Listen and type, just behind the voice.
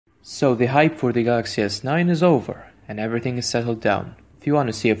So the hype for the Galaxy S9 is over, and everything is settled down. If you want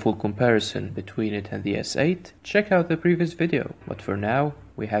to see a full comparison between it and the S8, check out the previous video. But for now,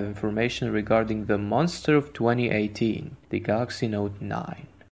 we have information regarding the monster of 2018, the Galaxy Note 9.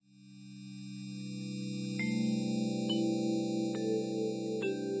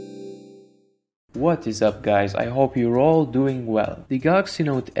 What is up guys, I hope you're all doing well. The Galaxy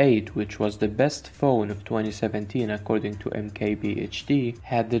Note 8, which was the best phone of 2017 according to MKBHD,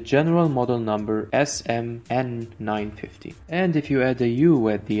 had the general model number SMN950. And if you add a U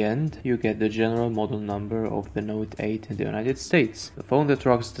at the end, you get the general model number of the Note 8 in the United States. The phone that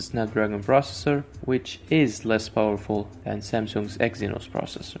rocks the Snapdragon processor, which is less powerful than Samsung's Exynos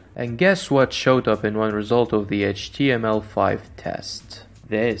processor. And guess what showed up in one result of the HTML5 test?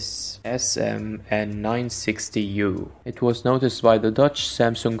 This SMN960U. It was noticed by the Dutch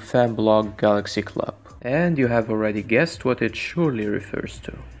Samsung fan blog Galaxy Club. And you have already guessed what it surely refers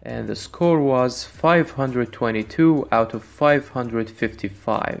to. And the score was 522 out of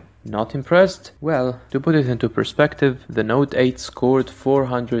 555. Not impressed? Well, to put it into perspective, the Note 8 scored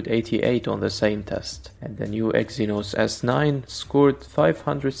 488 on the same test, and the new Exynos S9 scored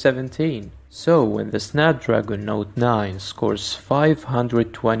 517. So, when the Snapdragon Note 9 scores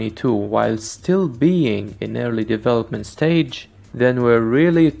 522 while still being in early development stage, then we're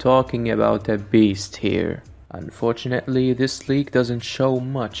really talking about a beast here. Unfortunately, this leak doesn't show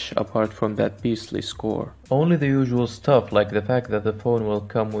much apart from that beastly score. Only the usual stuff, like the fact that the phone will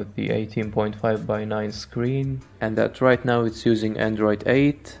come with the 18.5:9 screen, and that right now it's using Android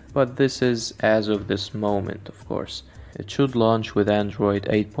 8, but this is as of this moment, of course. It should launch with Android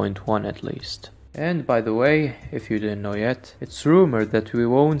 8.1 at least. And by the way, if you didn't know yet, it's rumored that we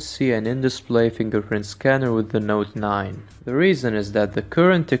won't see an in-display fingerprint scanner with the Note 9. The reason is that the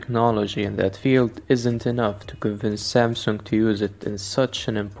current technology in that field isn't enough to convince Samsung to use it in such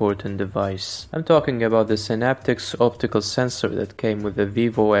an important device. I'm talking about the Synaptics optical sensor that came with the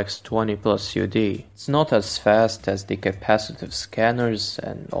Vivo X20 Plus UD. It's not as fast as the capacitive scanners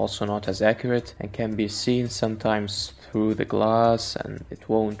and also not as accurate, and can be seen sometimes through the glass, and it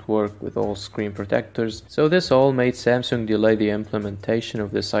won't work with all screen protectors. So this all made Samsung delay the implementation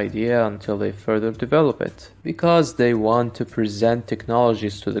of this idea until they further develop it, because they want to present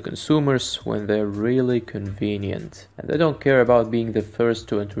technologies to the consumers when they're really convenient, and they don't care about being the first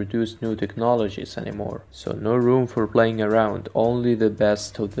to introduce new technologies anymore. So no room for playing around, only the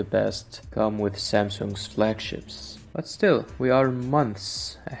best of the best come with Samsung's flagships. But still, we are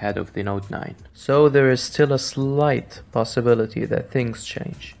months ahead of the Note 9. So there is still a slight possibility that things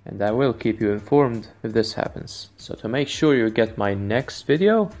change. And I will keep you informed if this happens. So to make sure you get my next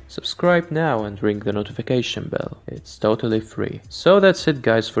video, subscribe now and ring the notification bell. It's totally free. So that's it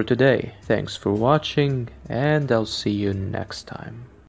guys for today. Thanks for watching, and I'll see you next time.